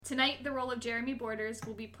Tonight, the role of Jeremy Borders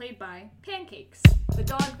will be played by Pancakes, the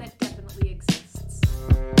dog that definitely exists.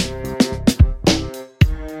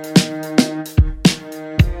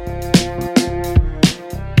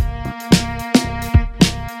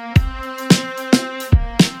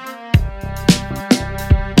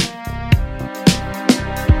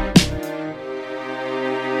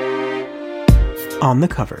 On the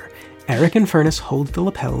cover, Eric Infernus holds the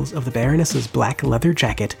lapels of the Baroness's black leather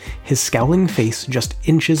jacket, his scowling face just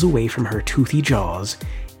inches away from her toothy jaws.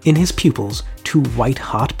 In his pupils, 2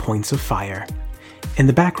 white-hot points of fire. In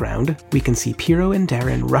the background, we can see Piero and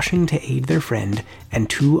Darren rushing to aid their friend, and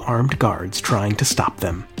 2 armed guards trying to stop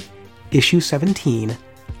them. Issue 17,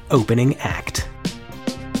 Opening Act.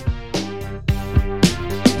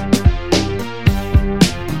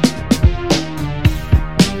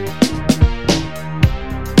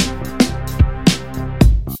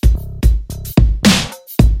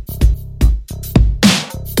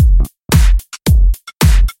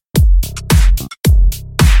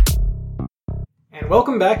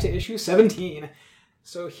 Welcome back to issue 17.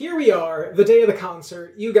 So here we are, the day of the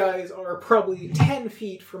concert. You guys are probably 10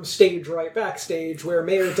 feet from stage right backstage, where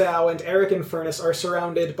Mayor Dow and Eric Infernus are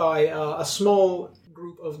surrounded by a small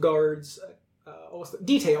group of guards.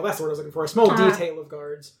 Detail, that's the word I was looking for. A small detail of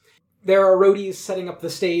guards. There are roadies setting up the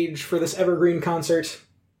stage for this Evergreen concert.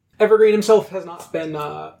 Evergreen himself has not taken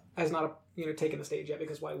the stage yet,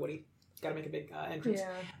 because why would he? Gotta make a big entrance.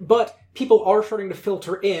 Yeah. But people are starting to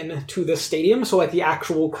filter in to this stadium, so the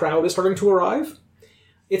actual crowd is starting to arrive.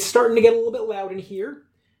 It's starting to get a little bit loud in here,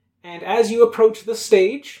 and as you approach the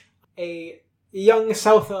stage, a young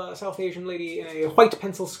South Asian lady in a white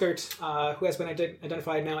pencil skirt, who has been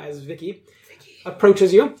identified now as Vicky,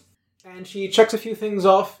 approaches you, and she checks a few things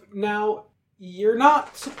off. Now, you're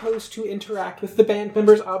not supposed to interact with the band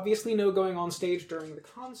members, obviously no going on stage during the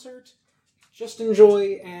concert. Just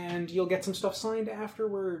enjoy, and you'll get some stuff signed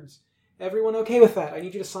afterwards. Everyone okay with that? I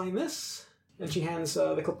need you to sign this. And she hands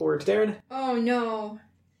the clipboard to Darren. Oh, no.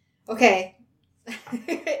 Okay.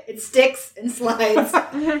 It sticks and slides.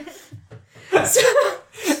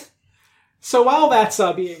 So while that's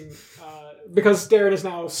being... because Darren is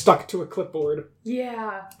now stuck to a clipboard.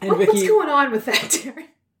 Yeah. And What's going on with that, Darren?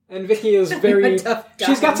 And Vicky is very...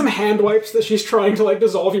 She's got some hand wipes that she's trying to,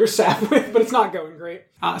 dissolve your sap with, but it's not going great.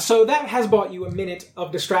 So that has bought you a minute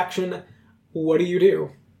of distraction. What do you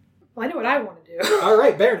do? Well, I know what I want to do. All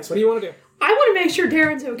right, Baroness, what do you want to do? I want to make sure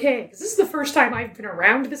Darren's okay, because this is the first time I've been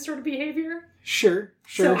around this sort of behavior. Sure.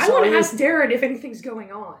 So I want to ask Darren if anything's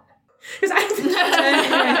going on. Because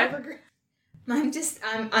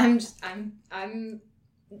I'm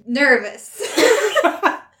nervous.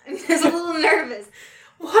 I'm just a little nervous.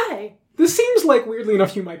 Why? This seems like, weirdly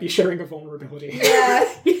enough, you might be sharing a vulnerability. Yeah.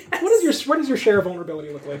 Yes. What does your share of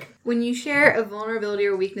vulnerability look like? When you share a vulnerability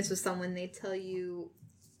or weakness with someone, they tell you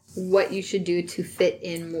what you should do to fit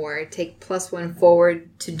in more. Take +1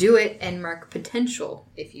 forward to do it, and mark potential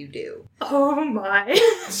if you do. Oh my.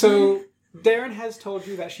 So, Darren has told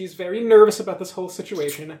you that she's very nervous about this whole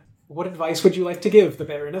situation. What advice would you like to give the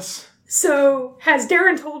Baroness? So, has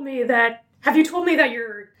Darren told me that... Have you told me that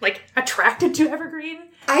you're, attracted to Evergreen?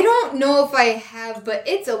 I don't know if I have, but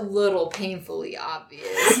it's a little painfully obvious.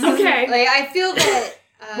 Okay. I feel that...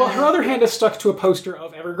 well, her other hand is stuck to a poster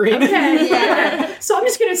of Evergreen. Okay. Yeah. So I'm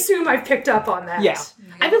just going to assume I've picked up on that. Yeah.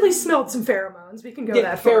 I've at least smelled some pheromones. We can go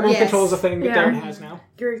that far. Pheromone control is a thing that Darren has now.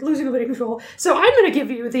 You're losing a bit of control. So I'm going to give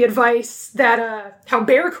you the advice that, how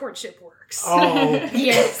bear courtship works. Oh.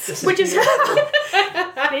 Yes. Which is bear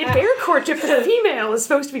courtship for the female is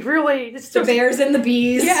supposed to be really... The bears and the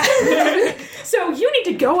bees. Yeah. So you need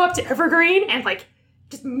to go up to Evergreen and,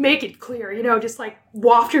 just make it clear, just,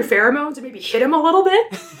 waft your pheromones and maybe hit him a little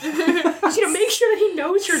bit. Just, make sure that he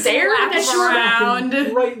knows you're there. And that you're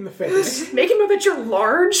around. Right in the face. Make him know that you're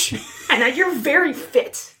large and that you're very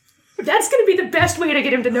fit. That's going to be the best way to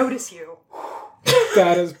get him to notice you.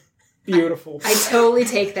 That is beautiful. I totally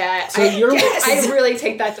take that. So I really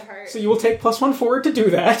take that to heart. So you will take +1 forward to do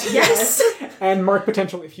that. Yes. And mark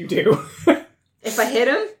potential if you do. If I hit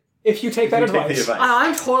him? If you take that advice.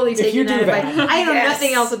 I'm totally taking that advice. I know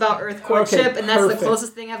nothing else about Earth courtship, and that's the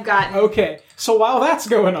closest thing I've gotten. Okay, so while that's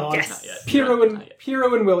going on, yes. Piero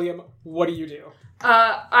and William, what do you do?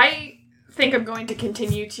 I think I'm going to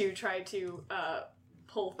continue to try to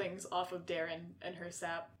pull things off of Darren and her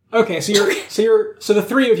sap. Okay, so the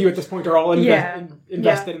three of you at this point are all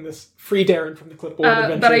invested in this free Darren from the clipboard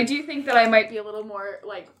adventure. But I do think that I might be a little more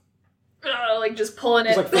just pulling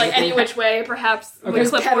it any which way. Perhaps the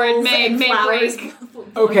clipboard may break.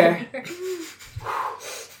 Okay.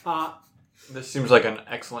 This seems like an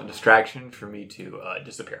excellent distraction for me to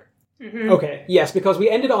disappear. Mm-hmm. Okay, yes, because we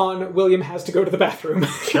ended on William has to go to the bathroom.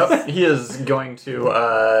 Yep, he is going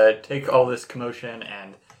to take all this commotion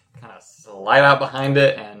and kind of slide out behind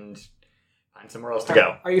it and find somewhere else to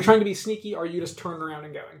go. Are you trying to be sneaky, or are you just turning around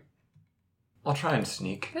and going? I'll try and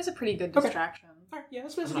sneak. There's a pretty good distraction. All right, yeah,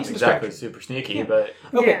 that's I'm a not decent exactly distraction. super sneaky, but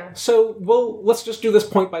Okay, Yeah. so let's just do this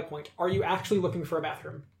point by point. Are you actually looking for a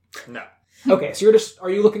bathroom? no. Okay, so are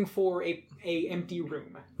you looking for a empty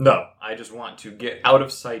room? No, I just want to get out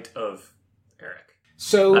of sight of Eric.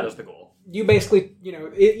 So That is the goal. you basically,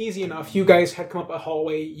 easy enough. You guys had come up a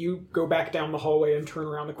hallway. You go back down the hallway and turn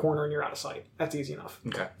around the corner, and you're out of sight. That's easy enough.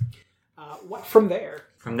 Okay. What from there?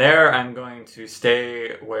 From there, I'm going to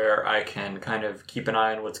stay where I can kind of keep an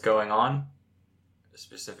eye on what's going on,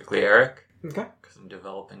 specifically Eric, Okay. because I'm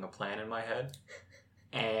developing a plan in my head.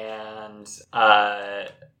 And,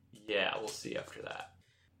 yeah, we'll see after that.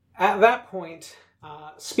 At that point,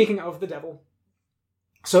 speaking of the devil,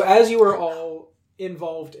 so as you are all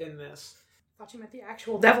involved in this, I thought you meant the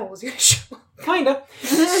actual devil was going to show up. kinda.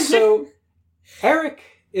 So Eric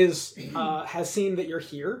has seen that you're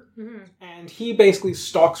here, and he basically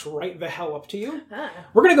stalks right the hell up to you.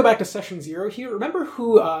 We're gonna go back to session 0 here. Remember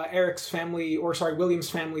who William's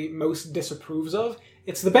family most disapproves of?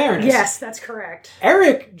 It's the Baroness. Yes, that's correct.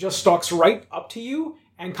 Eric just stalks right up to you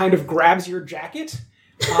and kind of grabs your jacket.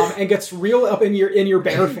 And gets real up in your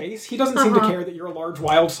bare face. He doesn't seem to care that you're a large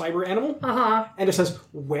wild cyber animal. And it says,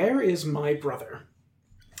 "Where is my brother?"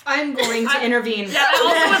 I'm going to intervene. Yeah, I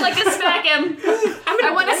also would like to smack him.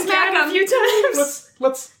 I want to smack him a few times.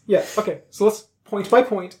 Okay, so let's point by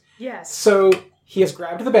point. Yes. So he has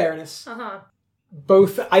grabbed the Baroness.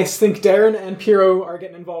 Both, I think Darren and Piero are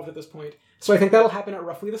getting involved at this point. So I think that'll happen at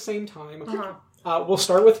roughly the same time. We'll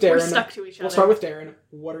start with Darren. We're stuck to each other. We'll start with Darren.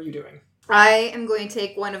 What are you doing? I am going to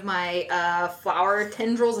take one of my flower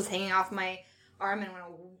tendrils that's hanging off my arm and I'm going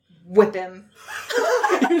to whip him.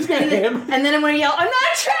 You're just going to hit him? And then I'm going to yell, "I'm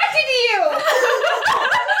not attracted to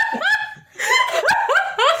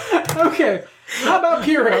you!" Okay. How about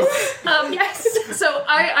Piero? Yes. So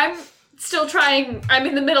I'm still trying. I'm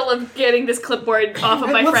in the middle of getting this clipboard off of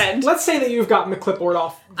my friend. Let's say that you've gotten the clipboard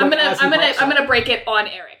off. I'm gonna break it on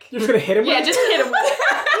Eric. You're just gonna hit him with Yeah, it? just hit him with it.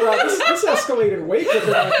 Wow, this escalated way quicker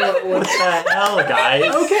than I thought it would. What the hell, guys?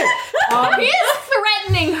 Okay. He is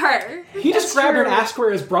threatening her He just grabbed her and asked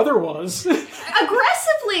where his brother was.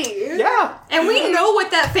 aggressively. Yeah. And we know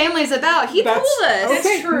what that family's about. He told us.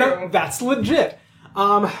 Okay, true. no, that's legit.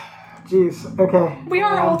 Jeez, okay. We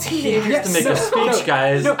are all teenagers. Yes. To make a speech,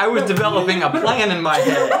 guys. I was developing a plan in my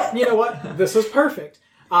head. You know what? This was perfect.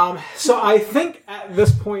 So I think at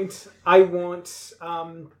this point I want,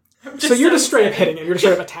 so you're just straight up hitting him. You're just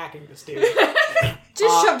straight up attacking this dude.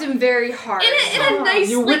 Just shoved him very hard. In a nice.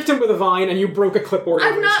 You whipped him with a vine and you broke a clipboard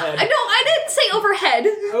over I'm not. his head. No, I didn't say overhead.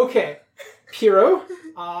 Okay. Piero,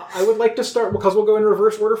 I would like to start, because we'll go in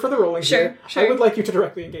reverse order for the rolling here. Sure. I would like you to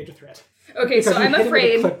directly engage a threat. Okay, Because so you I'm hit him with a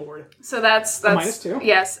afraid. clipboard. So that's -2?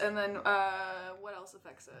 Yes, and then what else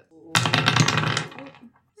affects it?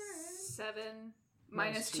 7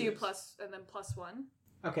 -2 plus and then +1.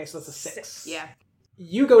 Okay, so that's a 6. Yeah,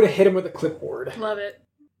 You go to hit him with a clipboard. love it.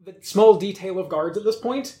 The small detail of guards at this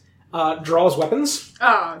point draws weapons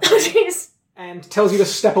Oh, Jeez. and tells you to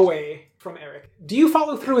step away from Eric. Do you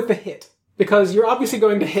follow through with the hit? Because you're obviously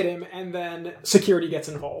going to hit him and then security gets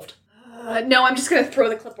involved. no, I'm just gonna throw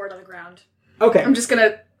the clipboard on the ground. Okay. I'm just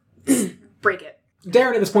gonna break it.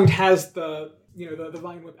 Darren at this point has the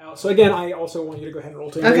vine whip out. So again, I also want you to go ahead and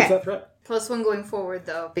roll to engage Okay. that threat. +1 going forward,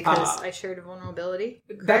 though, because I shared a vulnerability.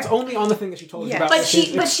 That's only on the thing that she told you Yeah. about, But which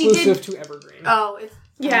she- is but she exclusive to Evergreen. Oh, it's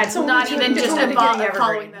Yeah, it's not only even to- just it's only to getting Evergreen.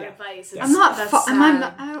 following that Yeah. advice. Yeah. I'm not. That's I'm sad.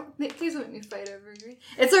 not. I don't. Please don't make me fight Evergreen.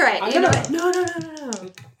 It's all right. I'm You know gonna- what? No.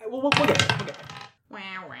 We'll get there. We'll get there. Wah,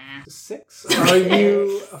 wah. 6. Are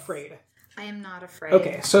you afraid? I am not afraid.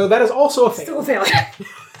 Okay, so that is also a Still failure. a failure.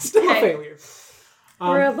 Still a Okay. failure.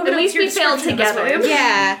 At least we failed together.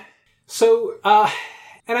 Yeah. So,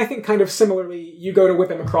 and I think kind of similarly, you go to whip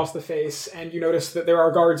him across the face, and you notice that there are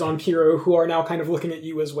guards on Piero who are now kind of looking at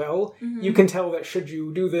you as well. Mm-hmm. You can tell that should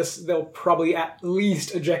you do this, they'll probably at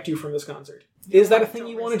least eject you from this concert. Is that a thing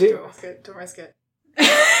you want to do? Don't risk it.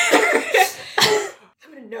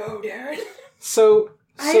 I'm gonna know, Darren. So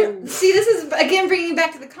See, this is again bringing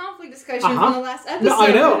back to the conflict discussion from the last episode. no,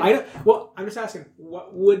 I know. Well, I'm just asking,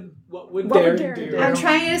 what would Darren Darren do? do? I'm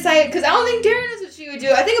trying to decide because I don't think Darren knows what she would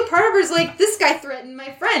do. I think a part of her is like, this guy threatened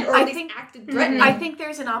my friend, or I at least think- acted threatening. I think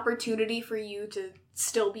there's an opportunity for you to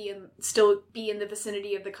still be in the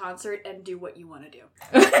vicinity of the concert and do what you want to do.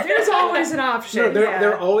 There's always an option. No,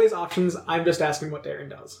 there are always options. I'm just asking what Darren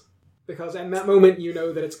does. Because in that moment, you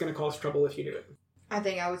know that it's going to cause trouble if you do it. I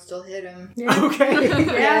think I would still hit him. Yeah. Okay.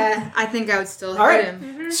 Yeah, I think I would still All hit right.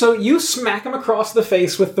 him. So you smack him across the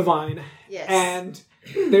face with the vine, Yes. and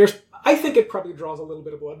I think it probably draws a little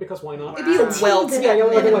bit of blood, because why not? It'd be a welt. Yeah,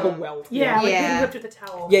 like a welt. Yeah, like Yeah. getting whipped with a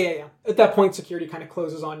towel. Yeah. At that point, security kind of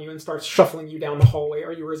closes on you and starts shuffling you down the hallway.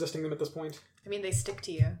 Are you resisting them at this point? I mean, they stick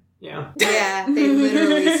to you. Yeah. Yeah, they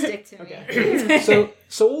literally stick to me. Okay.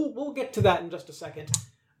 So we'll get to that in just a second.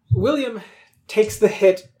 William takes the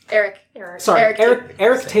hit. Eric. Sorry,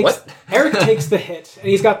 Eric takes What? Eric takes the hit, and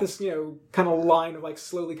he's got this, kind of line of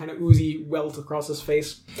slowly kind of oozy welt across his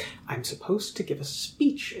face. I'm supposed to give a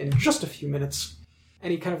speech in just a few minutes,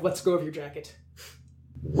 and he kind of lets go of your jacket.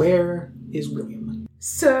 Where is William?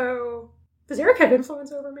 So, does Eric have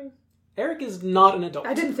influence over me? Eric is not an adult.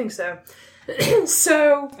 I didn't think so.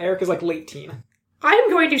 So, Eric is late teen.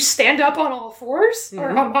 I'm going to stand up on all fours,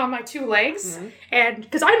 or on my two legs, and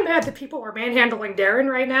because I'm mad that people are manhandling Darren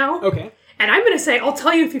right now, Okay. and I'm going to say, I'll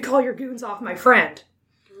tell you if you call your goons off my friend.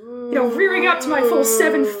 Rearing up to my full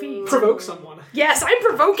 7 feet. Provoke someone. Yes, I'm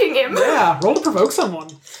provoking him. Yeah, roll to provoke someone.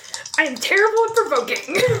 I am terrible at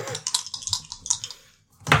provoking.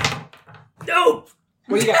 No.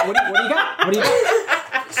 What do you got? What do you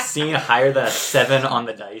got? Seeing higher than a 7 on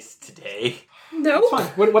the dice today. No. It's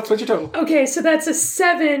fine. What's your total? Okay, so that's a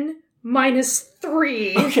 7 minus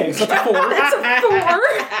 3. Okay, so that's a 4. That's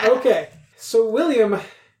a 4. Okay, so William...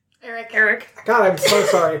 Eric. God, I'm so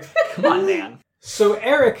sorry. Come on, man. So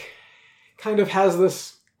Eric kind of has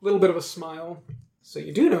this little bit of a smile. So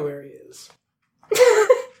you do know where he is.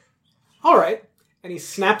 All right. And he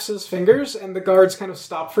snaps his fingers, and the guards kind of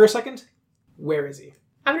stop for a second. Where is he?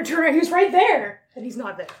 I'm gonna turn around. He's right there. And he's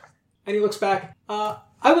not there. And he looks back.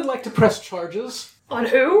 I would like to press charges. On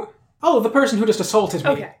who? Oh, the person who just assaulted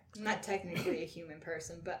me. Okay. I'm not technically a human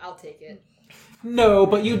person, but I'll take it. No,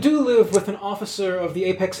 but you do live with an officer of the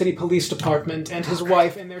Apex City Police Department and his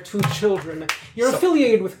wife and their 2 children. You're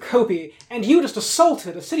affiliated with Kopi, and you just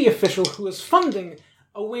assaulted a city official who is funding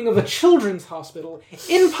a wing of a children's hospital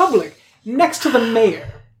in public next to the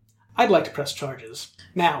mayor. I'd like to press charges.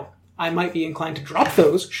 Now, I might be inclined to drop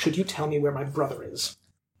those should you tell me where my brother is.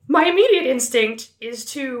 My immediate instinct is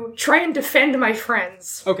to try and defend my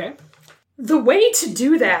friends. Okay. The way to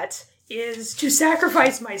do that is to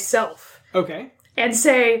sacrifice myself. Okay. And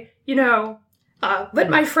say, let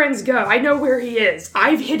my friends go. I know where he is.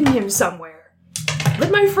 I've hidden him somewhere.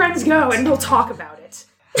 Let my friends go and we'll talk about it.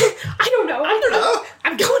 I don't know.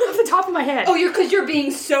 I'm going off the top of my head. Oh, because you're being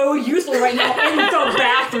so useful right now in the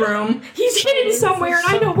bathroom. He's hidden somewhere and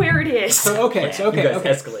I know where it is. So You guys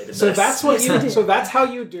escalated So this. that's what you. So that's how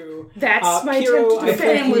you do. That's my Piro, attempt to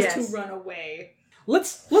defend. Plan was Yes. to run away.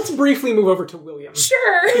 Let's briefly move over to William.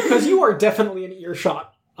 Sure. Because you are definitely an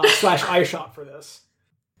earshot / eye shot for this.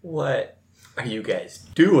 What are you guys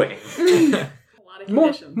doing? A lot of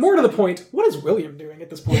conditions. More to the point, what is William doing at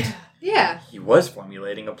this point? Yeah. He was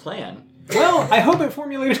formulating a plan. Well, I hope it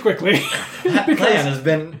formulated quickly. That plan has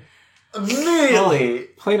been immediately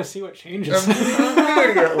Play to see what changes.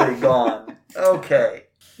 immediately gone. Okay.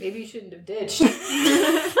 Maybe you shouldn't have ditched.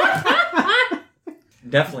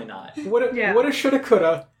 Definitely not. Woulda, shoulda,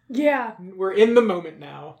 coulda. Yeah. We're in the moment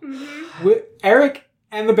now. Eric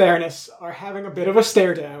and the Baroness are having a bit of a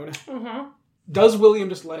stare down. Mm-hmm. Does William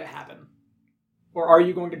just let it happen? Or are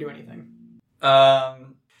you going to do anything?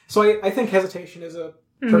 So I think hesitation is a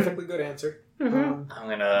perfectly good answer. Mm-hmm.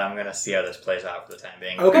 I'm gonna see how this plays out for the time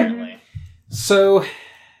being. Okay. Definitely. So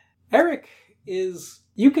Eric is...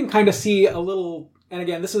 You can kind of see a little... And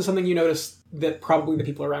again, this is something you notice that probably the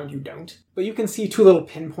people around you don't. But you can see 2 little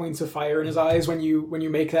pinpoints of fire in his eyes when you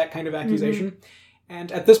make that kind of accusation.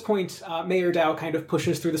 And at this point, Mayor Dow kind of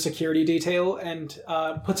pushes through the security detail and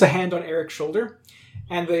puts a hand on Eric's shoulder.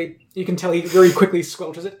 And you can tell he very quickly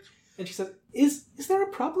squelches it. And she says, Is there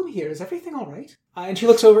a problem here? Is everything all right? And she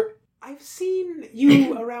looks over. I've seen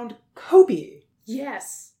you around Kobe.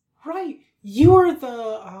 Yes. Right. You're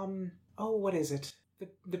the, what is it?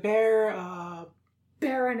 The bear,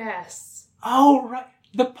 Baroness. Oh, right.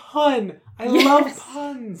 The pun. I love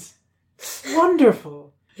puns.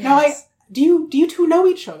 Wonderful. Yes. Now, do you 2 know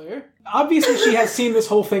each other? Obviously, she has seen this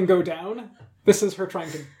whole thing go down. This is her trying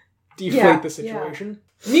to deflate the situation.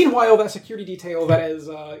 Yeah. Meanwhile, that security detail that is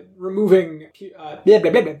removing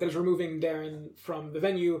Darren from the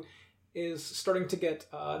venue is starting to get...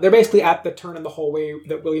 they're basically at the turn in the hallway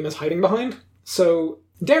that William is hiding behind. So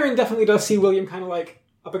Darren definitely does see William kind of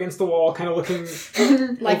up against the wall, kind of looking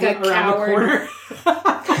like a around coward.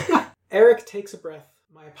 the corner. Eric takes a breath.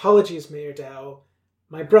 My apologies, Mayor Dow.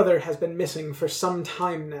 My brother has been missing for some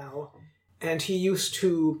time now, and he used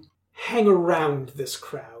to hang around this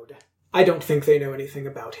crowd. I don't think they know anything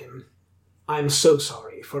about him. I'm so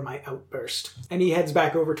sorry for my outburst. And he heads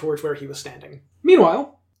back over towards where he was standing.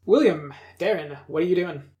 Meanwhile, William, Darren, what are you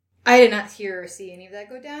doing? I did not hear or see any of that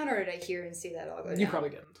go down, or did I hear and see that all go down? You probably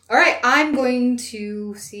didn't. All right, I'm going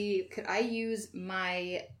to see, could I use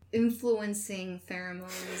my influencing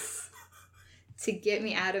pheromones to get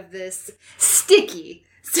me out of this sticky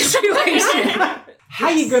situation? How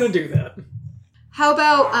you gonna do that? How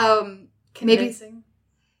about, Convincing? maybe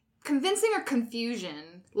convincing or confusion?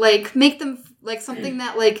 Like, make them, like, something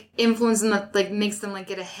that, like, influences them, that, like, makes them, like,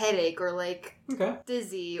 get a headache or, like, Okay.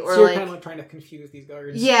 dizzy or, So you're like... kind of like trying to confuse these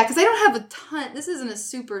guards. Yeah, because I don't have a ton... This isn't a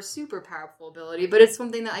super, super powerful ability, but it's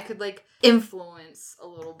something that I could, like, influence a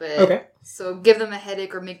little bit. Okay. So give them a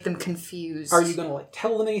headache or make them confused. Are you gonna, like,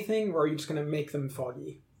 tell them anything, or are you just gonna make them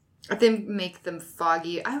foggy? I think make them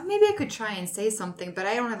foggy. Maybe I could try and say something, but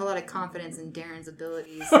I don't have a lot of confidence in Darren's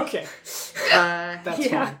abilities. Okay. That's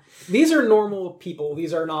fine. These are normal people.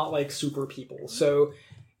 These are not, like, super people. So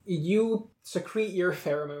you secrete your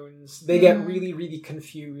pheromones. They get really, really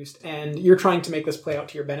confused, and you're trying to make this play out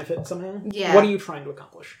to your benefit somehow. Yeah. What are you trying to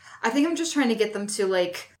accomplish? I think I'm just trying to get them to,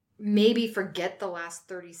 like, maybe forget the last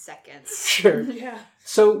 30 seconds. Sure. Yeah.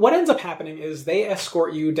 So what ends up happening is they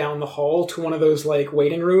escort you down the hall to one of those, like,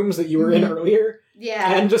 waiting rooms that you were in earlier.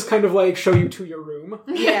 Yeah. And just kind of, like, show you to your room.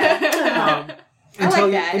 Yeah. And I tell like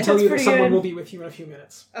you, that. and tell That's you that pretty someone good. will be with you in a few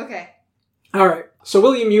minutes. Okay. All right. So,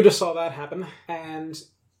 William, you just saw that happen, and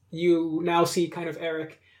you now see kind of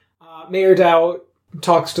Eric. Mayor Dow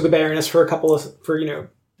talks to the Baroness for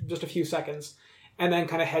just a few seconds, and then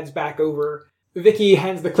kind of heads back over. Vicky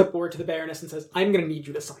hands the clipboard to the Baroness and says, "I'm going to need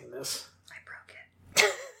you to sign this." I broke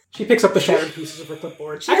it. She picks up the shattered pieces of her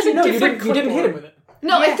clipboard. She has Actually, a no, you different didn't hit him clipboard. with it.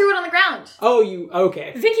 No, Yeah. I threw it on the ground. Oh,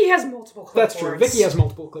 okay. Vicky has multiple clipboards. That's true. Vicky has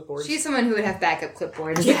multiple clipboards. She's someone who would have backup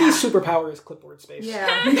clipboards. Vicky's superpower is clipboard space.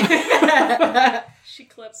 Yeah. She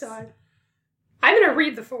clips. So I'm going to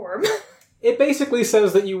read the form. It basically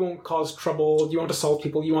says that you won't cause trouble, you won't assault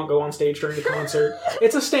people, you won't go on stage during the concert.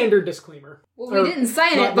 It's a standard disclaimer. Well, we Or didn't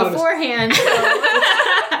sign not- it not a- beforehand.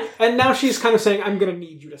 So. And now she's kind of saying, "I'm going to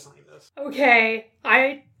need you to sign this." Okay,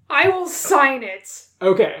 I will sign it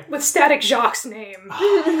Okay. with Static Jacques' name.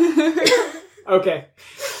 Okay.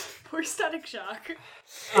 Poor Static Shock.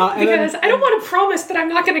 And Because then, I don't want to promise that I'm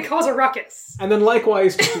not going to cause a ruckus. And then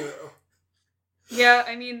likewise to Kuro. Yeah,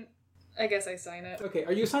 I mean, I guess I sign it. Okay,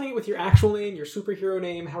 are you signing it with your actual name, your superhero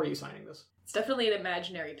name? How are you signing this? It's definitely an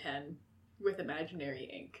imaginary pen with imaginary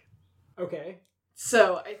ink. Okay.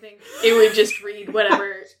 So I think it would just read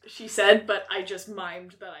whatever she said, but I just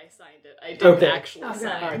mimed that I signed it. I didn't Okay. actually Okay.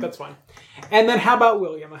 sign. Alright, that's fine. And then how about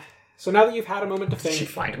William? So now that you've had a moment to Did she think,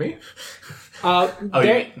 find me?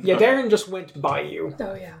 Darren just went by you.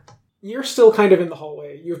 Oh, yeah. You're still kind of in the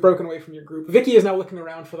hallway. You've broken away from your group. Vicky is now looking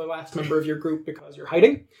around for the last member of your group because you're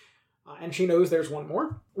hiding. And she knows there's one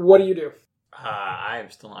more. What do you do?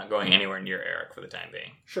 I'm still not going anywhere near Eric for the time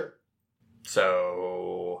being. Sure.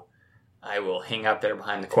 So I will hang out there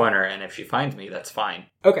behind the corner, and if she finds me, that's fine.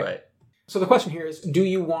 Okay. But So the question here is, do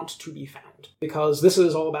you want to be found? Because this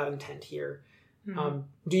is all about intent here.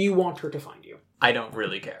 Do you want her to find you? I don't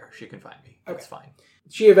really care. She can find me. That's fine.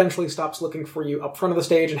 She eventually stops looking for you up front of the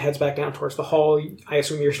stage and heads back down towards the hall. I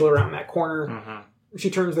assume you're still around that corner. Mm-hmm. She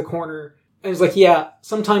turns the corner and is like, "Yeah,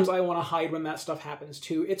 sometimes I want to hide when that stuff happens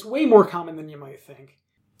too. It's way more common than you might think.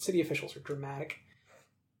 City officials are dramatic.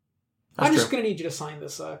 I'm just going to need you to sign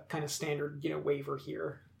this kind of standard, waiver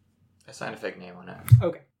here." I signed a fake name on it.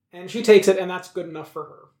 Okay. And she takes it, and that's good enough for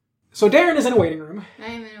her. So Darren is in a waiting room. I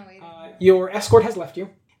am in a waiting. Your escort has left you,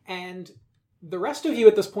 and the rest of you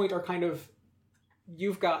at this point are kind of,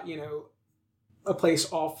 you've got, a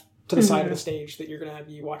place off to the side of the stage that you're going to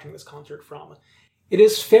be watching this concert from. It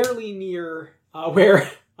is fairly near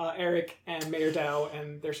where Eric and Mayor Dow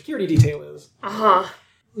and their security detail is. Uh-huh.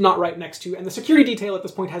 Not right next to, and the security detail at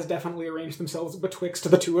this point has definitely arranged themselves betwixt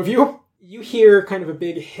the two of you. You hear kind of a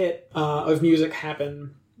big hit of music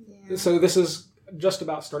happen. Yeah. So this is just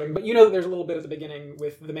about starting, but you know that there's a little bit at the beginning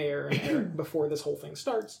with the mayor and Eric before this whole thing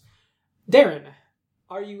starts. Darren,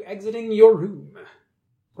 are you exiting your room?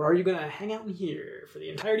 Or are you going to hang out in here for the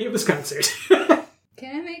entirety of this concert?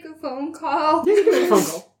 Can I make a phone call? You can make a phone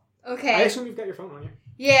call. Okay. I assume you've got your phone on you.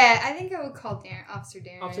 Yeah, I think I would call Officer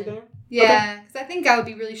Darren. Officer Darren? Yeah, because I think I would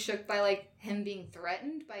be really shook by, him being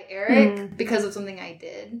threatened by Eric because of something I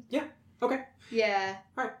did. Yeah, okay. Yeah.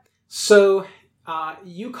 Alright. So,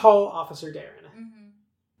 you call Officer Darren.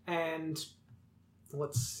 Mm-hmm. And,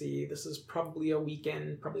 let's see, this is probably a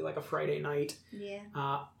weekend, probably like a Friday night. Yeah.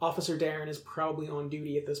 Officer Darren is probably on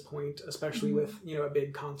duty at this point, especially with, a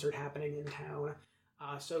big concert happening in town.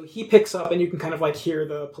 So he picks up, and you can kind of, hear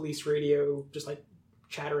the police radio just,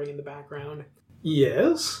 chattering in the background.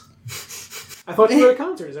 Yes? I thought you were at a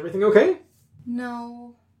concert. Is everything okay?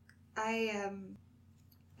 No. I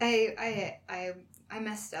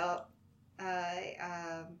messed up.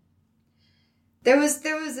 There was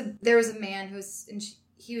a man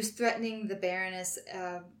he was threatening the Baroness.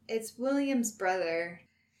 It's William's brother,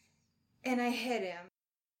 and I hit him.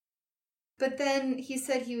 But then he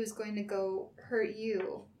said he was going to go hurt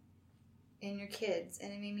you and your kids,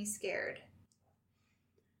 and it made me scared.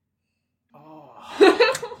 Oh.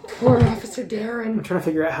 Poor Officer Darren. I'm trying to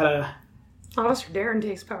figure out how to... Officer Darren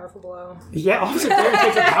takes a powerful blow. Yeah, Officer Darren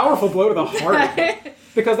takes a powerful blow to the heart.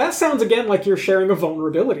 Because that sounds, again, like you're sharing a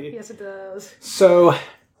vulnerability. Yes, it does. So,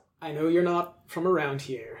 I know you're not from around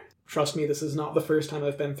here. Trust me, this is not the first time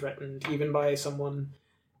I've been threatened, even by someone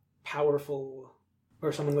powerful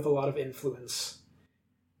or someone with a lot of influence.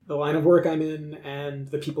 The line of work I'm in and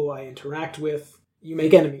the people I interact with, you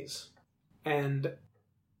make enemies. And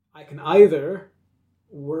I can either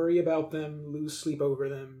worry about them, lose sleep over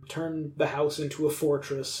them, turn the house into a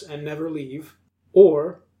fortress and never leave,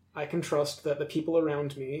 or I can trust that the people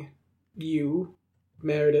around me, you,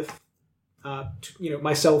 Meredith,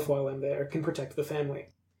 myself while I'm there, can protect the family.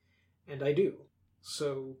 And I do.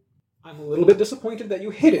 So I'm a little bit disappointed that you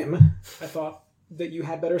hit him. I thought that you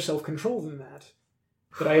had better self-control than that.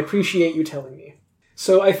 But I appreciate you telling me.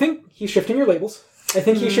 So I think he's shifting your labels. I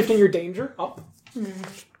think he's shifting your danger up.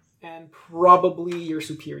 And probably your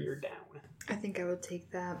superior down. I think I would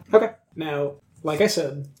take that. Okay. Now, like I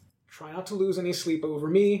said, try not to lose any sleep over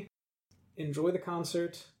me. Enjoy the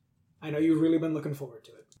concert. I know you've really been looking forward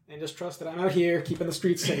to it. And just trust that I'm out here keeping the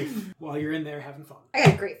streets safe while you're in there having fun. I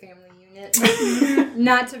got a great family unit.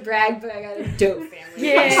 Not to brag, but I got a dope family.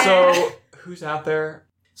 Yeah. So, who's out there?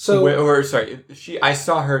 So, I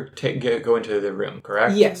saw her go into the room,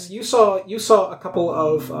 correct? yes, you saw a couple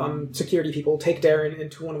of security people take Darren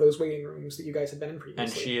into one of those waiting rooms that you guys had been in previously.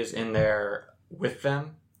 And she is in there with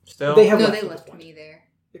them still? They left me there.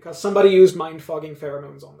 Because somebody used mind-fogging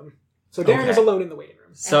pheromones on them. So Darren is alone in the waiting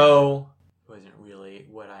room. So, wasn't really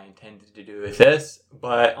what I intended to do with this,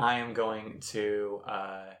 but I am going to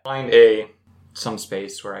find some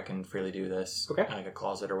space where I can freely do this, like a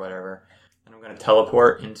closet or whatever. And I'm going to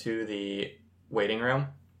teleport into the waiting room.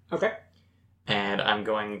 Okay. And I'm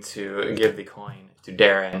going to give the coin to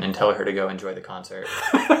Darren and tell her to go enjoy the concert.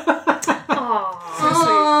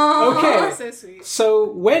 Aww. Okay. So sweet.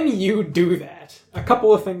 So when you do that, a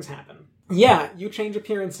couple of things happen. Yeah, you change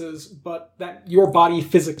appearances, but that your body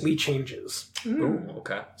physically changes. Ooh,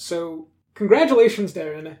 okay. So, congratulations,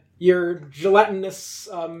 Darren. Your gelatinous,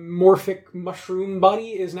 morphic mushroom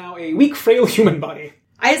body is now a weak, frail human body.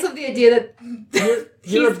 I just love the idea that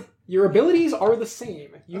Your abilities are the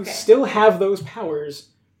same. You still have those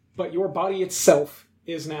powers, but your body itself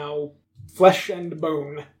is now flesh and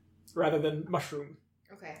bone rather than mushroom.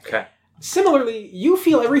 Okay. Similarly, you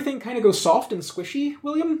feel everything kind of go soft and squishy,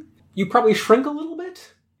 William. You probably shrink a little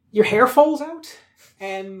bit. Your hair falls out,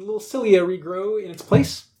 and little cilia regrow in its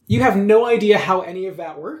place. You have no idea how any of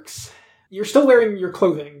that works. You're still wearing your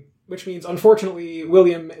clothing, which means, unfortunately,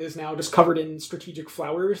 William is now just covered in strategic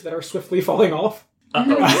flowers that are swiftly falling off.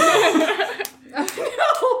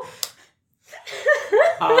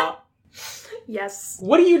 Yes.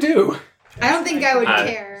 What do you do? I don't think I would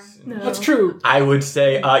care. No. That's true. I would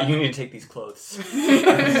say, you need to take these clothes.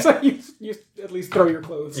 So you at least throw your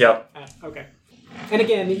clothes. Yep. Okay. And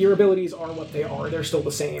again, your abilities are what they are. They're still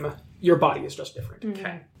the same. Your body is just different.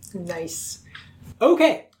 Okay. Nice.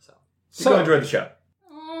 Okay. So go enjoy the show.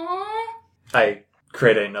 Aww. I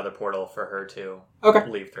created another portal for her to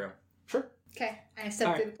leave through. Sure. Okay, and I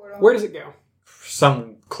stepped through the portal. Where does it go?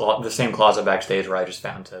 The same closet backstage where I just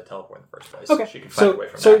found to teleport in the first place. Okay. She can find a way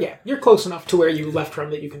from so there. yeah, you're close enough to where you left from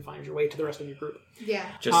that you can find your way to the rest of your group. Yeah.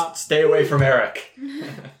 Just stay away from Eric.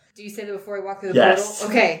 Do you say that before I walk through the Yes.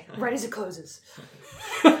 portal? Okay. Right as it closes.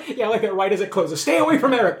 Yeah, I like that right as it closes. Stay away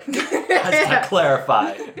from Eric! That's to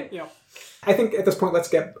clarify. Yeah. I think at this point, let's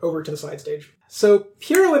get over to the side stage. So,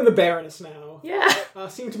 Piril and the Baroness now Yeah.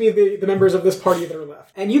 seem to be the members of this party that are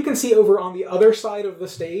left. And you can see over on the other side of the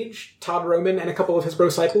stage, Todd Roman and a couple of his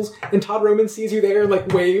brocycles. And Todd Roman sees you there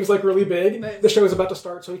and, waves, really big. Nice. The show is about to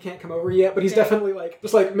start, so he can't come over yet. But he's definitely,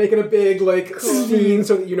 making a big, scene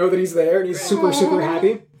so that you know that he's there. And he's super, super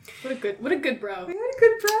happy. What a good bro. We had a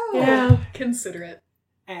good bro. Yeah. Considerate.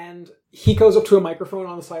 And he goes up to a microphone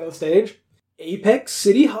on the side of the stage. Apex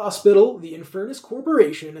City Hospital, the Infernus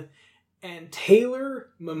Corporation, and Taylor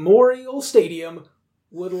Memorial Stadium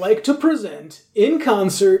would like to present, in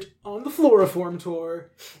concert, on the Floriform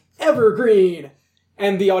Tour, Evergreen.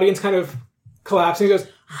 And the audience kind of collapses and he goes,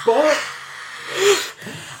 but...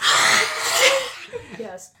 Yeah.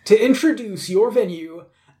 Yes. To introduce your venue,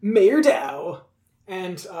 Mayor Dow.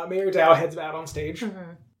 And Mayor Dow heads out on stage.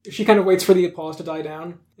 Mm-hmm. She kind of waits for the applause to die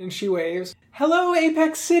down, and she waves, "Hello,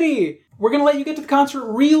 Apex City! We're going to let you get to the concert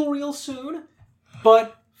real soon.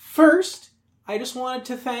 But first, I just wanted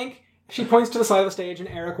to thank..." She points to the side of the stage, and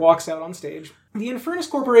Eric walks out on stage. "The Infernus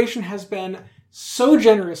Corporation has been so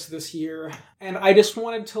generous this year, and I just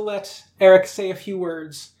wanted to let Eric say a few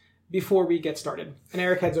words before we get started." And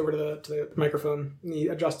Eric heads over to the microphone, and he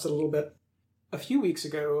adjusts it a little bit. "A few weeks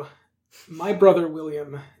ago, my brother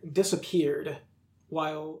William disappeared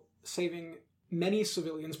while saving many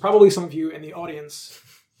civilians, probably some of you in the audience,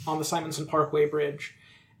 on the Simonson Parkway Bridge.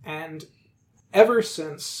 And ever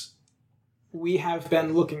since, we have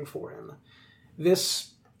been looking for him.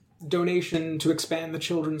 This donation to expand the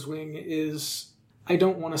children's wing is, I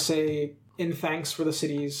don't want to say in thanks for the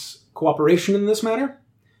city's cooperation in this matter,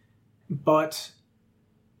 but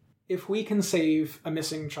if we can save a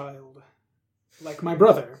missing child like my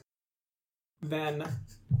brother, then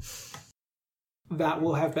that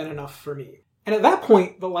will have been enough for me." And at that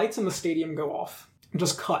point, the lights in the stadium go off.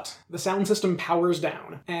 Just cut. The sound system powers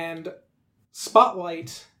down. And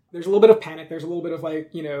Spotlight, there's a little bit of panic. There's a little bit of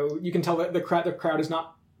you can tell that the crowd is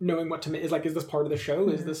not knowing what to make. Is this part of the show?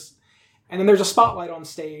 Mm-hmm. Is this... And then there's a spotlight on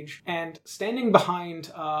stage. And standing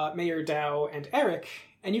behind Mayor Dow and Eric,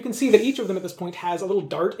 and you can see that each of them at this point has a little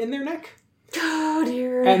dart in their neck. Oh,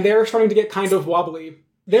 dear. And they're starting to get kind of wobbly.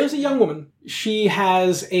 There's a young woman. She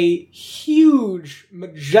has a huge,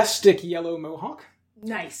 majestic yellow mohawk.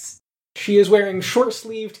 Nice. She is wearing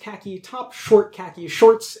short-sleeved khaki top, short khaki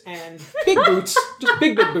shorts, and big boots. Just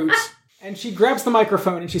big boots. And she grabs the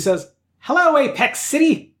microphone and she says, "Hello, Apex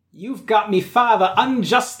City! You've got me father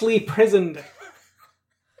unjustly prisoned.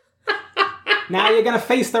 Now you're gonna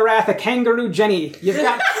face the wrath of Kangaroo Jenny. You've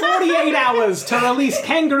got 48 hours to release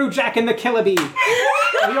Kangaroo Jack and the Killer Bee.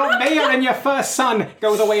 Your mayor and your first son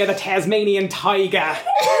go the way of the Tasmanian tiger."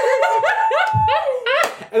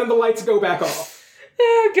 And then the lights go back off.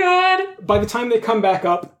 Oh, God. By the time they come back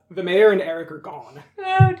up, the mayor and Eric are gone.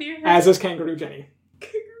 Oh, dear. As is Kangaroo Jenny.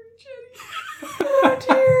 Kangaroo Jenny. Oh,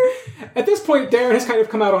 dear. At this point, Darren has kind of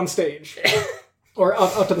come out on stage. Or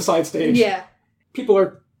up to the side stage. Yeah. People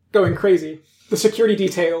are going crazy. The security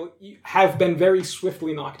detail have been very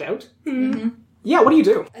swiftly knocked out. Mm-hmm. Yeah, what do you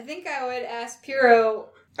do? I think I would ask Piro,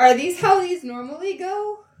 are these how these normally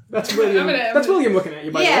go? That's William. That's William looking at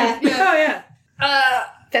you, by the way. Yeah. Oh, yeah.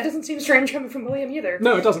 That doesn't seem strange coming from William either.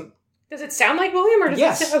 No, it doesn't. Does it sound like William, or does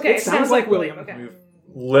yes, it sounds like William. Okay. We've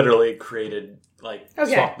literally created,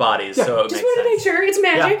 swap bodies, so it just makes wanted sense. to make sure. It's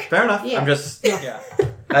magic. Yeah, fair enough. Yeah. I'm just,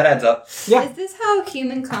 that adds up. Yeah. Is this how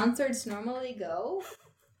human concerts normally go?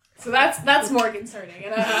 So that's more concerning.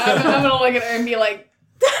 And I'm gonna look at her and be like,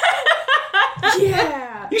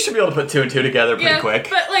 yeah. You should be able to put two and two together pretty quick.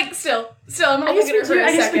 But still, I'm gonna look at her for a second.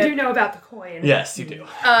 I guess we do know about the coin. Yes, you do.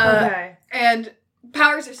 Okay. And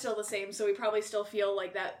powers are still the same, so we probably still feel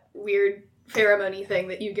like that weird pheromone thing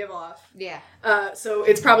that you give off. Yeah. So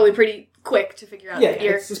it's probably pretty quick to figure out that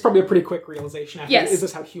you're... it's probably a pretty quick realization after. Yes. Is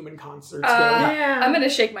this how human concerts go? Yeah. I'm gonna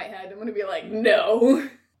shake my head. I'm gonna be like, no.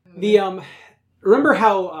 Remember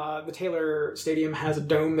how the Taylor Stadium has a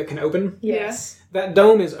dome that can open? Yes. That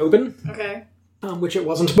dome is open. Okay. Which it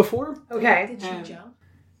wasn't before. Okay. Did you jump?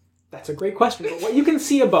 That's a great question. But what you can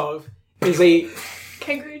see above is a...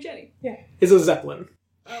 Kangaroo Jenny. Yeah. Is a Zeppelin.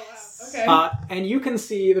 Oh, wow. Okay. And you can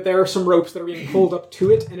see that there are some ropes that are being pulled up to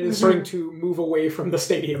it, and it is starting to move away from the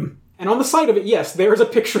stadium. And on the side of it, yes, there is a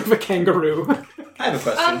picture of a kangaroo. I have a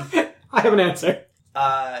question. I have an answer.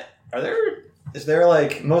 Is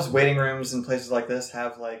there, most waiting rooms in places like this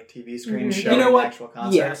have, TV screens showing the actual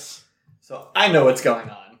concert? Yes. So I know what's going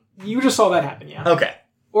on. You just saw that happen, yeah. Okay.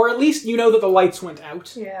 Or at least you know that the lights went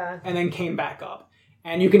out. Yeah. And then came back up.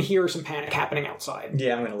 And you can hear some panic happening outside.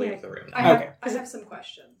 Yeah, I'm going to leave the room now. I have some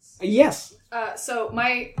questions. Yes. So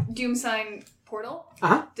my Doom Sign portal,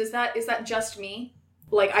 Uh-huh. is that just me?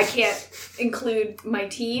 I can't include my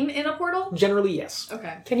team in a portal? Generally, yes.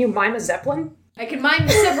 Okay. Can you mime a Zeppelin? I can mine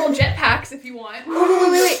several jetpacks if you want.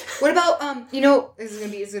 Wait. What about, this is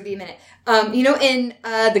gonna be a minute. In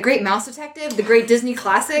The Great Mouse Detective, the great Disney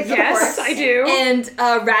classic? Yes, I do. And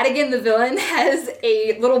Ratigan the villain has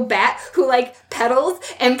a little bat who, pedals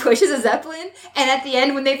and pushes a Zeppelin, and at the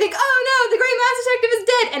end when they think, oh no, the Great Mouse Detective is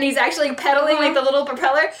dead, and he's actually pedaling the little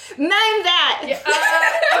propeller, mime that! Yeah,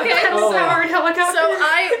 okay. Powered helicopter. So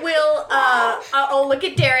I will, I'll look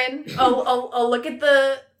at Darren, I'll look at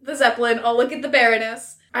the Zeppelin, I'll look at the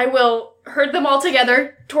Baroness, I will herd them all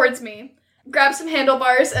together towards me, grab some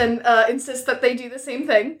handlebars and insist that they do the same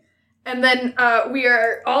thing, and then we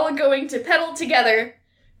are all going to pedal together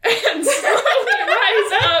and slowly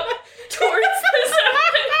rise up towards the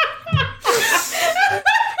Zeppelin.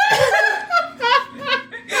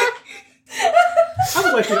 I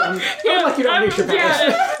would like you to unleash your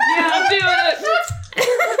powers. I'm doing it.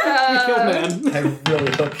 You killed man. I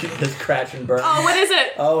really hope you this crash and burn. Oh, what is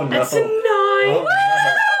it? Oh no. That's a 9. Oh,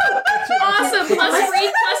 Awesome. Plus 3,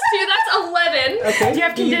 plus 2, that's 11. Okay. Do you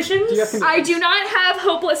have conditions? Do you have conditions? I do not have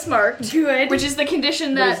hopeless marked. Good. Which is the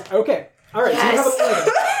condition that... Okay. All right. So you have an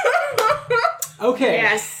 11. Okay.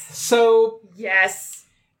 Yes. So, Yes.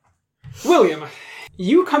 William,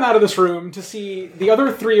 you come out of this room to see the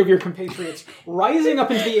other 3 of your compatriots rising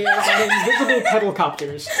up into the air on invisible pedal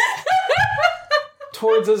copters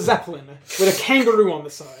towards a Zeppelin with a kangaroo on the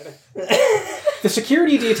side. The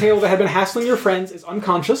security detail that had been hassling your friends is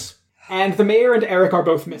unconscious, and the mayor and Eric are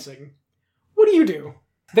both missing. What do?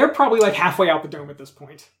 They're probably like halfway out the dome at this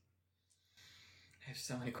point. I have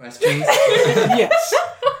so many questions. Yes.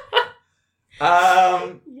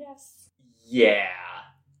 Yes. Yeah.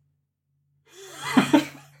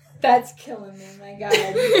 That's killing me, my god.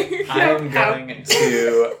 I'm going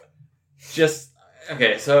to just...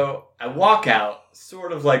 Okay, so I walk out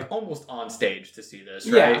sort of like almost on stage to see this,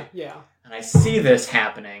 right? Yeah. And I see this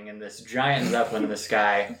happening in this giant Zeppelin in the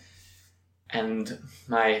sky, and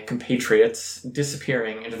my compatriots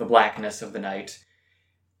disappearing into the blackness of the night.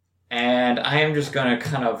 And I am just going to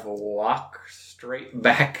kind of walk straight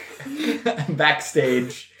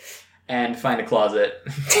backstage and find a closet.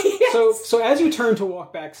 So as you turn to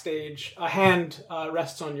walk backstage, a hand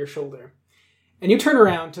rests on your shoulder. And you turn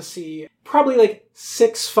around to see probably like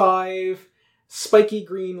 6'5", spiky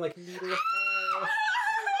green, like needle hair.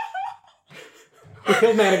 We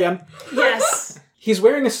killed man again. Yes. He's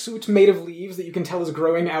wearing a suit made of leaves that you can tell is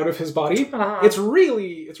growing out of his body. Uh-huh. It's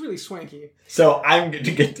really swanky. So I'm going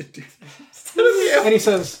to get to do this. And he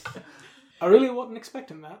says, I really wasn't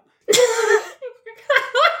expecting that.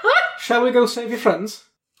 Shall we go save your friends?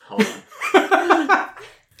 Hold on.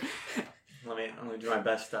 Let me do my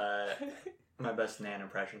best Nan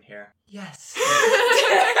impression here. Yes.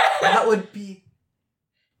 That would be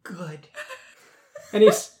good. And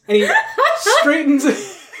he straightens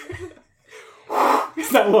it.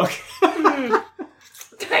 What's that look?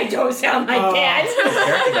 I don't sound like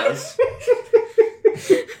that. Eric does.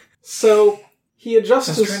 So he adjusts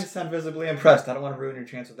I was his... trying to sound visibly impressed. I don't want to ruin your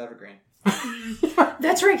chance with Evergreen.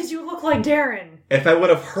 That's right, because you look like Darren. If I would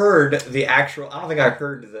have heard the actual... I don't think I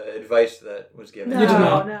heard the advice that was given. No, You did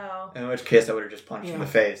not. no. In which case I would have just punched Yeah. in the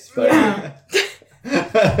face. But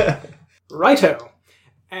Righto.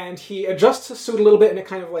 And he adjusts his suit a little bit, and it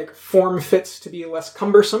kind of like form fits to be less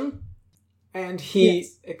cumbersome. And he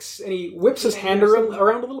whips his hand around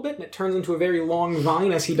a little bit, and it turns into a very long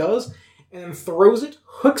vine as he does, and then throws it,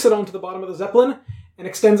 hooks it onto the bottom of the Zeppelin, and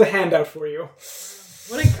extends a hand out for you.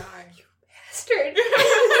 What a guy. Bastard.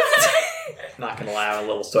 not gonna lie, I'm a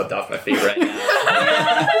little swept off my feet right now.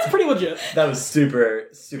 That's pretty legit. That was super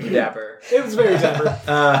dapper. It was very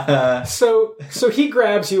dapper. So he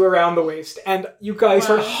grabs you around the waist, and you guys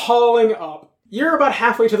start hauling up. You're about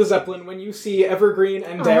halfway to the Zeppelin when you see Evergreen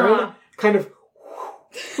and Darren kind of...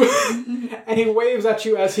 and he waves at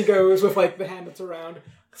you as he goes with, like, the hand that's around.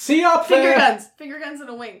 See you up there! Finger guns and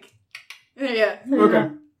a wink. Yeah.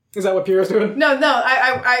 Okay. Is that what Pierre's doing? No,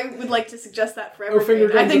 I would like to suggest that for everyone. finger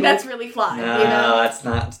guns I think and that's wink? really fly. No, you know? that's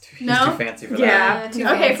not. He's too fancy for Yeah. that. Too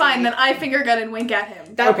Okay, fancy. fine. Then I finger gun and wink at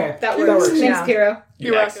him. That Okay, that that works. works. Thanks, Yeah. Kiro. You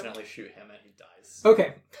You're welcome. accidentally shoot him and he dies.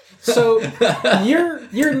 Okay. So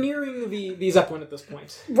you're nearing the Zeppelin at this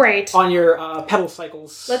point. Right. On your pedal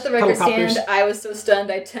cycles. Let the record pedalcopters. stand. I was so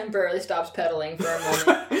stunned I temporarily stopped pedaling for a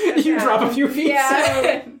moment. You drop a few feet.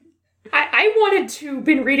 Yeah. I wanted to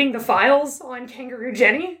been reading the files on Kangaroo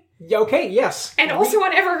Jenny Yeah, okay, yes. and also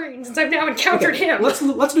on Evergreen since I've now encountered Okay, him. Let's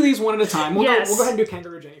do these one at a time. We'll Yes. go ahead and do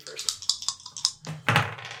Kangaroo Jenny first.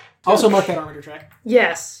 Also mark that armature track.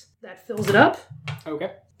 Yes, that fills it up.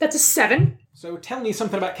 Okay. That's a 7. So tell me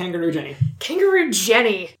something about Kangaroo Jenny. Kangaroo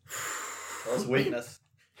Jenny, That was weakness.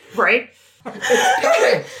 right?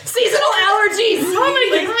 Seasonal allergies! Oh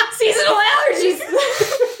my god! Seasonal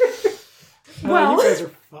allergies! Well- you guys are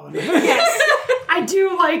fun. Yes, I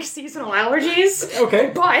do like seasonal allergies,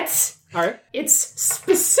 Okay. but All right. it's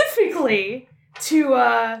specifically to,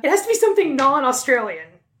 it has to be something non-Australian.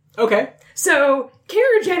 Okay. So,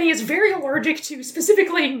 Kangaroo Jenny is very allergic to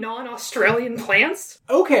specifically non-Australian plants.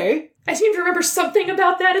 Okay. I seem to remember something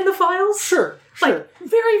about that in the files. Sure. Like,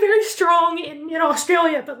 very, very strong in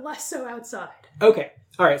Australia, but less so outside. Okay.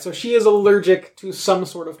 All right. So she is allergic to some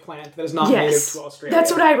sort of plant that is not native Yes, to Australia.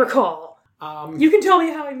 that's what I recall. You can tell me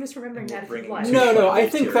how I'm misremembering that if you'd bringing like. two- No, I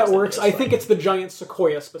It's think yours that and works. this I one. think it's the giant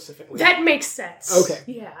sequoia specifically. That makes sense. Okay.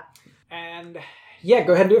 Yeah. And Yeah,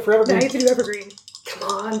 go ahead and do it for Now Evergreen. you have to do Evergreen. Come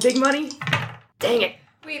on, big money. Dang it.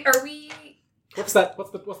 Wait, are we? What's that?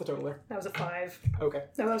 What's the total there? That was a 5. Okay.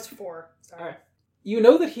 No, that was 4. Sorry. All right. You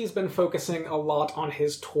know that he's been focusing a lot on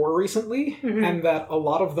his tour recently, and that a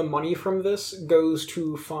lot of the money from this goes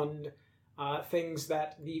to fund things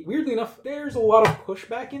that weirdly enough, there's a lot of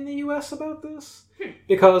pushback in the U.S. about this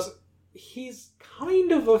because he's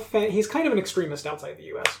kind of an extremist outside the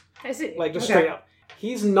U.S. I see. Like just straight up.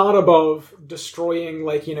 He's not above destroying,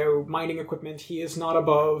 mining equipment. He is not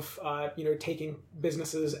above, taking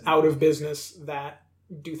businesses out of business that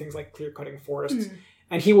do things like clear-cutting forests.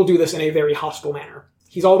 And he will do this in a very hostile manner.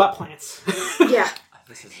 He's all about plants. Yeah.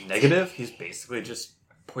 This is negative. He's basically just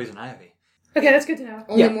poison ivy. Okay, that's good to know.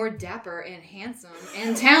 Only more dapper and handsome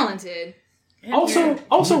and talented.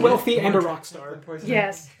 Also wealthy and a rock star.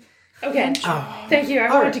 Yes. Okay. Oh. Thank you.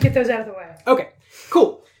 I wanted to get those out of the way. Okay,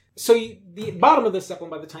 cool. So the bottom of this Zeppelin,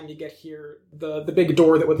 by the time you get here, the big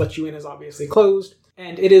door that would let you in is obviously closed,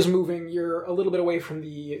 and it is moving. You're a little bit away from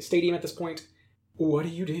the stadium at this point. What do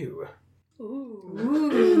you do?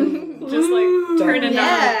 Ooh. Just like turn it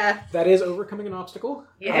on. That is overcoming an obstacle.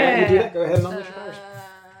 Yeah. You do that. Go ahead and unleash your powers.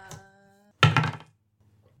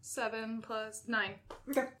 7 + 9.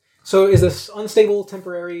 Okay. So is this unstable,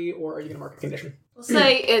 temporary, or are you going to mark a condition? We'll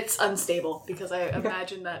say it's unstable because I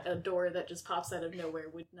imagine that a door that just pops out of nowhere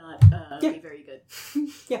would not be very good.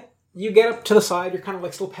 Yeah. You get up to the side. You're kind of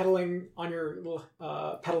like still pedaling on your little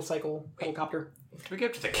pedal copter. Do we get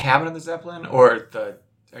up to the cabin of the Zeppelin, or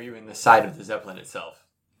are you in the side of the Zeppelin itself?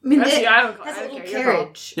 I mean, Actually, I don't has a care. little You're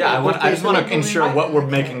carriage. Yeah, I just want to ensure what we're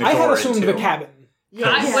making the door I had assumed into. the cabin.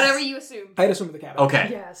 Yes. Whatever you assume. I had assumed the cabin. Okay.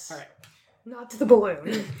 Yes. All right. Not to the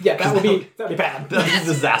balloon. Yeah, that'd be bad. That's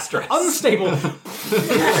disastrous. Unstable.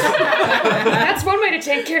 That's one way to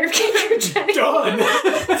take care of Kangaroo Jenny. Done.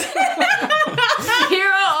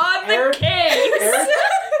 Hero on the case.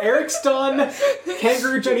 Eric's done.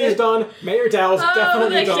 Kangaroo Jenny is done. Mayor Dow's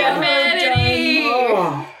definitely the done. humanity.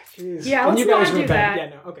 Oh, jeez. Yeah, And let's you guys not were do bad. that. Yeah,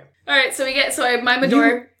 no, okay. All right, so I mime a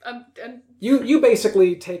door. You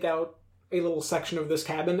basically take out a little section of this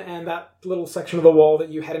cabin, and that little section of the wall that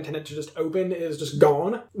you had intended to just open is just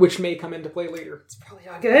gone, which may come into play later. It's probably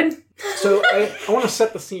not good. So I want to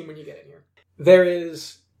set the scene when you get in here. There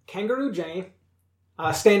is Kangaroo Jenny,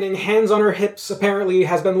 standing hands on her hips, apparently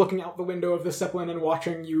has been looking out the window of the Zeppelin and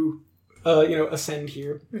watching you, ascend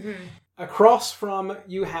here. Mm-hmm. Across from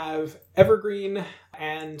you have Evergreen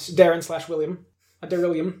and Darren/William,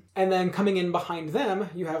 and then coming in behind them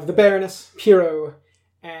you have the Baroness, Piero,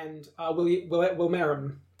 and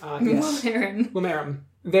Wilmerum. Yes, Wilmerum.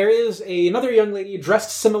 There is another young lady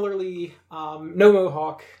dressed similarly, no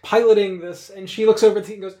mohawk, piloting this, and she looks over at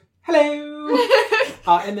the and goes, "Hello!"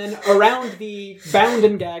 And then around the bound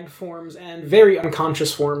and gagged forms and very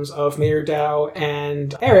unconscious forms of Mayor Dow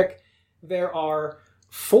and Eric, there are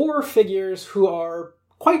 4 figures who are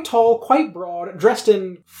quite tall, quite broad, dressed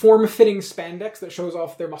in form-fitting spandex that shows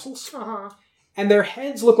off their muscles. Uh-huh. And their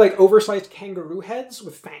heads look like oversized kangaroo heads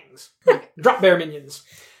with fangs. Like drop bear minions.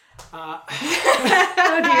 Oh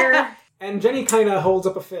dear. And Jenny kind of holds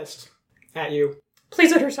up a fist at you.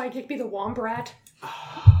 Please let her sidekick be the Womp Rat.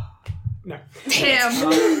 No.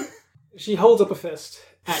 Damn. She holds up a fist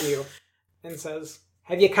at you and says,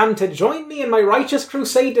 "Have you come to join me in my righteous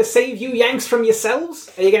crusade to save you Yanks from yourselves?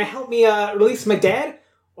 Are you going to help me release my dad?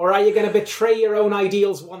 Or are you going to betray your own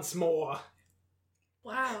ideals once more?"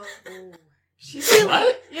 Wow. She's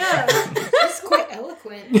what? Yeah. She's quite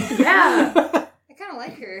eloquent. Yeah. I kind of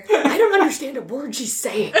like her. I don't understand a word she's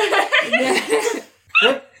saying.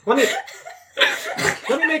 Let me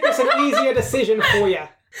make this an easier decision for you.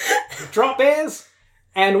 Drop bears,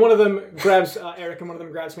 and one of them grabs Eric and one of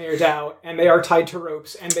them grabs Mayor Dow, and they are tied to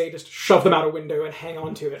ropes, and they just shove them out a window and hang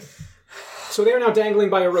on to it. So they are now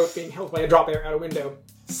dangling by a rope, being held by a drop bear out a window.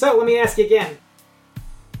 So let me ask you again: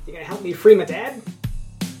 you gonna help me free my dad?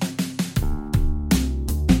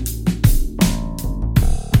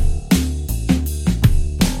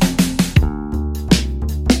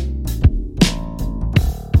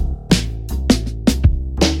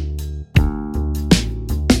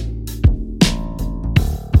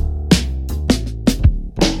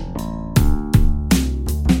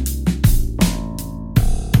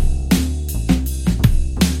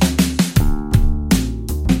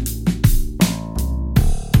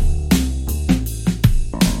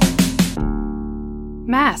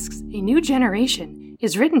 Masks, A New Generation,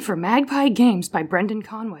 is written for Magpie Games by Brendan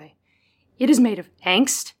Conway. It is made of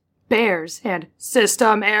angst, bears, and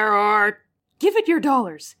system error. Give it your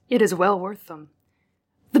dollars. It is well worth them.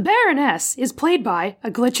 The Baroness is played by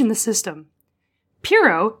A Glitch in the System.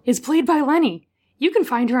 Piero is played by Lenny. You can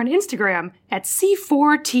find her on Instagram at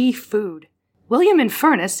C4TFood. William in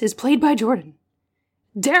Furnace is played by Jordan.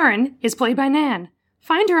 Darren is played by Nan.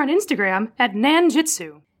 Find her on Instagram at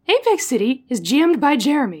Nanjitsu. Apex City is GM'd by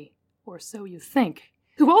Jeremy, or so you think,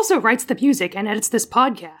 who also writes the music and edits this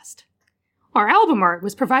podcast. Our album art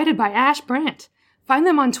was provided by Ash Brandt. Find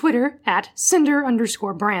them on Twitter at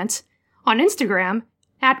Cinder_Brandt, on Instagram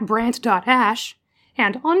at Brandt.ash,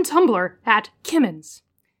 and on Tumblr at Kimmins.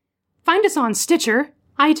 Find us on Stitcher,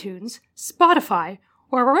 iTunes, Spotify,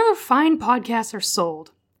 or wherever fine podcasts are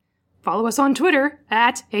sold. Follow us on Twitter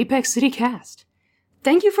at Apex City Cast.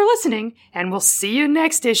 Thank you for listening, and we'll see you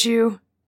next issue.